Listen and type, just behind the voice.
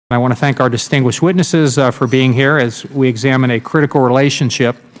I want to thank our distinguished witnesses for being here as we examine a critical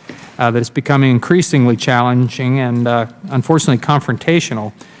relationship that is becoming increasingly challenging and unfortunately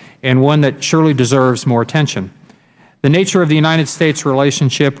confrontational, and one that surely deserves more attention. The nature of the United States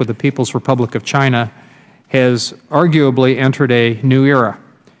relationship with the People's Republic of China has arguably entered a new era.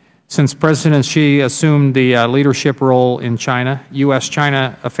 Since President Xi assumed the leadership role in China,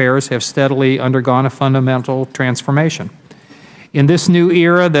 U.S.-China affairs have steadily undergone a fundamental transformation. In this new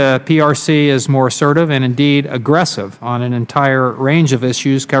era, the PRC is more assertive and indeed aggressive on an entire range of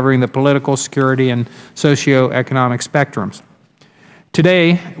issues covering the political, security, and socio-economic spectrums.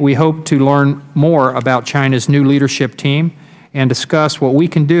 Today, we hope to learn more about China's new leadership team and discuss what we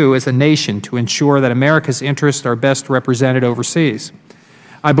can do as a nation to ensure that America's interests are best represented overseas.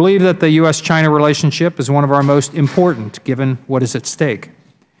 I believe that the U.S.-China relationship is one of our most important, given what is at stake.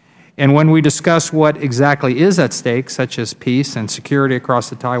 And when we discuss what exactly is at stake, such as peace and security across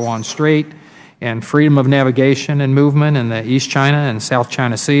the Taiwan Strait and freedom of navigation and movement in the East China and South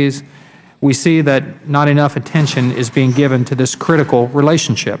China Seas, we see that not enough attention is being given to this critical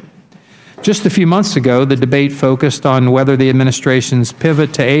relationship. Just a few months ago, the debate focused on whether the administration's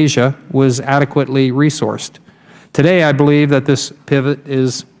pivot to Asia was adequately resourced. Today, I believe that this pivot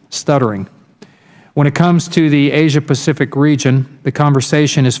is stuttering. When it comes to the Asia-Pacific region, the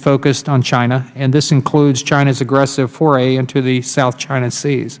conversation is focused on China, and this includes China's aggressive foray into the South China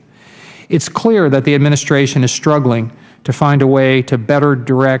Seas. It's clear that the administration is struggling to find a way to better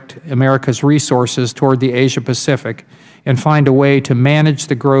direct America's resources toward the Asia-Pacific and find a way to manage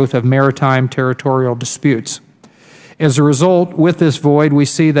the growth of maritime territorial disputes. As a result, with this void, we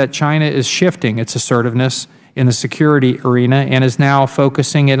see that China is shifting its assertiveness in the security arena and is now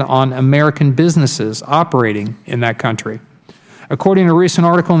focusing it on American businesses operating in that country. According to a recent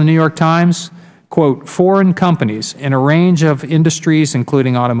article in the New York Times, quote, foreign companies in a range of industries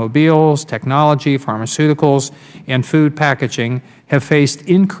including automobiles, technology, pharmaceuticals, and food packaging have faced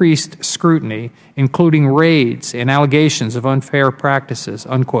increased scrutiny, including raids and allegations of unfair practices,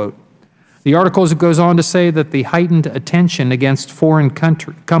 unquote. The article goes on to say that the heightened attention against foreign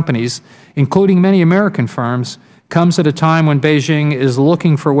companies, including many American firms, comes at a time when Beijing is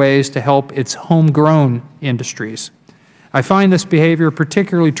looking for ways to help its homegrown industries. I find this behavior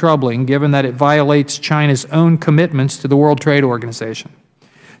particularly troubling given that it violates China's own commitments to the World Trade Organization.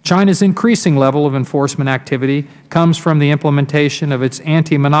 China's increasing level of enforcement activity comes from the implementation of its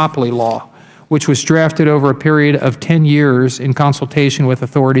anti-monopoly law, which was drafted over a period of 10 years in consultation with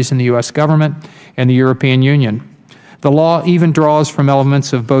authorities in the U.S. government and the European Union. The law even draws from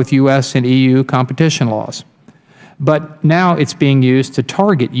elements of both U.S. and EU competition laws. But now it's being used to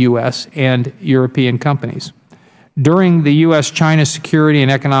target U.S. and European companies. During the U.S.-China Security and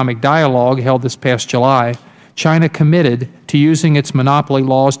Economic Dialogue held this past July, China committed to using its monopoly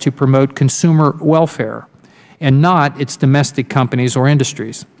laws to promote consumer welfare and not its domestic companies or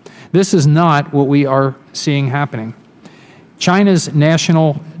industries. This is not what we are seeing happening. China's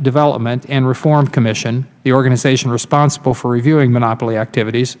National Development and Reform Commission, the organization responsible for reviewing monopoly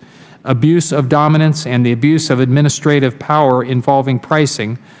activities, abuse of dominance, and the abuse of administrative power involving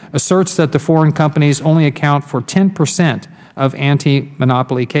pricing, asserts that the foreign companies only account for 10% of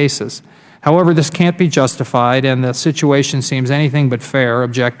anti-monopoly cases. However, this can't be justified, and the situation seems anything but fair,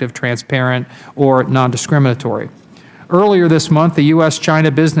 objective, transparent, or non-discriminatory. Earlier this month, the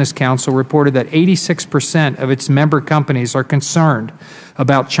U.S.-China Business Council reported that 86% of its member companies are concerned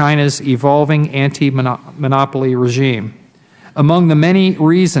about China's evolving anti-monopoly regime. Among the many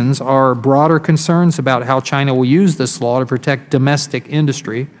reasons are broader concerns about how China will use this law to protect domestic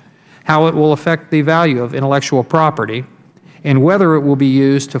industry, how it will affect the value of intellectual property, and whether it will be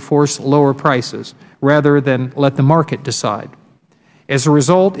used to force lower prices rather than let the market decide. As a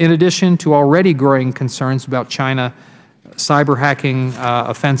result, in addition to already growing concerns about China cyber hacking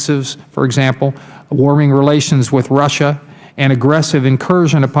offensives, for example, warming relations with Russia, and aggressive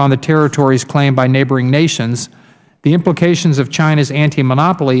incursion upon the territories claimed by neighboring nations, the implications of China's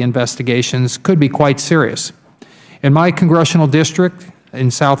anti-monopoly investigations could be quite serious. In my congressional district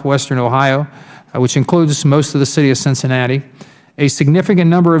in southwestern Ohio, which includes most of the city of Cincinnati, a significant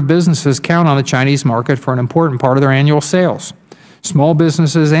number of businesses count on the Chinese market for an important part of their annual sales. Small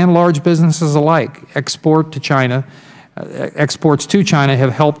businesses and large businesses alike exports to China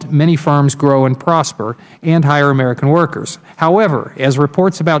have helped many firms grow and prosper and hire American workers. However, as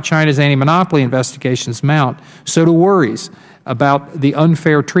reports about China's anti-monopoly investigations mount, so do worries about the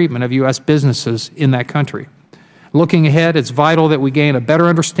unfair treatment of U.S. businesses in that country. Looking ahead, it's vital that we gain a better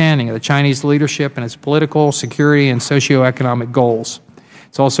understanding of the Chinese leadership and its political, security, and socioeconomic goals.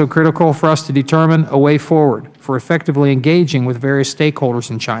 It's also critical for us to determine a way forward for effectively engaging with various stakeholders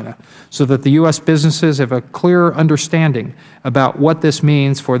in China so that the U.S. businesses have a clearer understanding about what this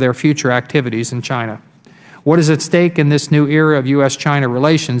means for their future activities in China. What is at stake in this new era of U.S.-China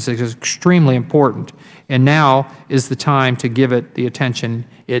relations is extremely important, and now is the time to give it the attention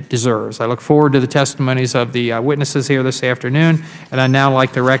it deserves. I look forward to the testimonies of the witnesses here this afternoon, and I'd now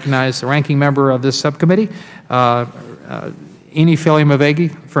like to recognize the ranking member of this subcommittee, Ini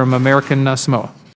Filiamavegi from American Samoa.